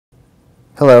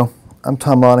Hello, I'm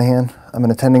Tom Monahan. I'm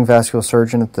an attending vascular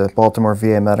surgeon at the Baltimore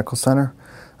VA Medical Center.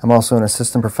 I'm also an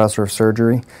assistant professor of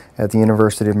surgery at the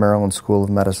University of Maryland School of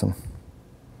Medicine.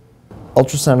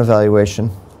 Ultrasound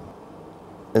evaluation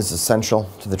is essential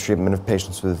to the treatment of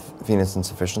patients with venous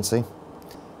insufficiency.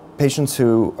 Patients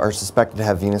who are suspected to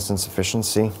have venous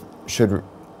insufficiency should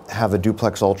have a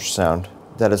duplex ultrasound.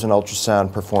 That is an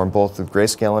ultrasound performed both with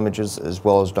grayscale images as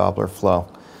well as Doppler flow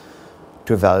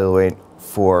to evaluate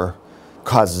for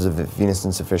causes of venous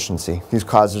insufficiency. These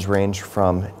causes range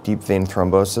from deep vein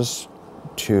thrombosis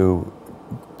to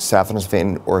saphenous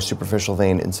vein or superficial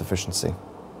vein insufficiency.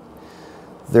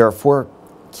 There are four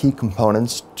key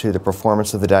components to the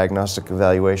performance of the diagnostic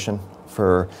evaluation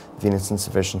for venous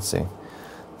insufficiency.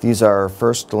 These are,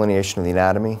 first, delineation of the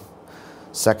anatomy,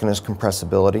 second is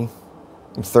compressibility,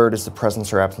 and third is the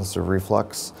presence or absence of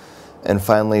reflux, and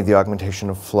finally the augmentation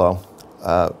of flow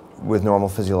with normal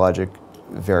physiologic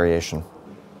variation.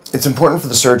 It's important for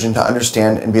the surgeon to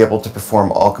understand and be able to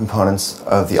perform all components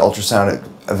of the ultrasound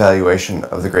evaluation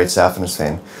of the great saphenous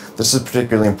vein. This is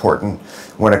particularly important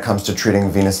when it comes to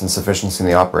treating venous insufficiency in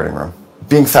the operating room.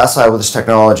 Being facile with this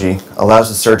technology allows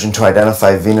the surgeon to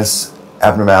identify venous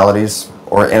abnormalities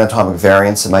or anatomic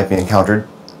variants that might be encountered.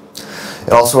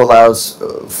 It also allows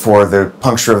for the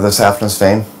puncture of the saphenous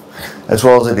vein, as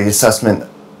well as the assessment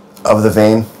of the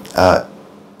vein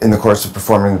in the course of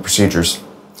performing the procedures.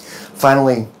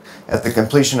 Finally, at the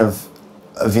completion of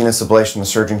a venous ablation, the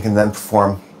surgeon can then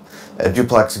perform a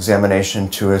duplex examination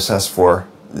to assess for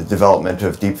the development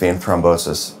of deep vein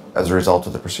thrombosis as a result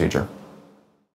of the procedure.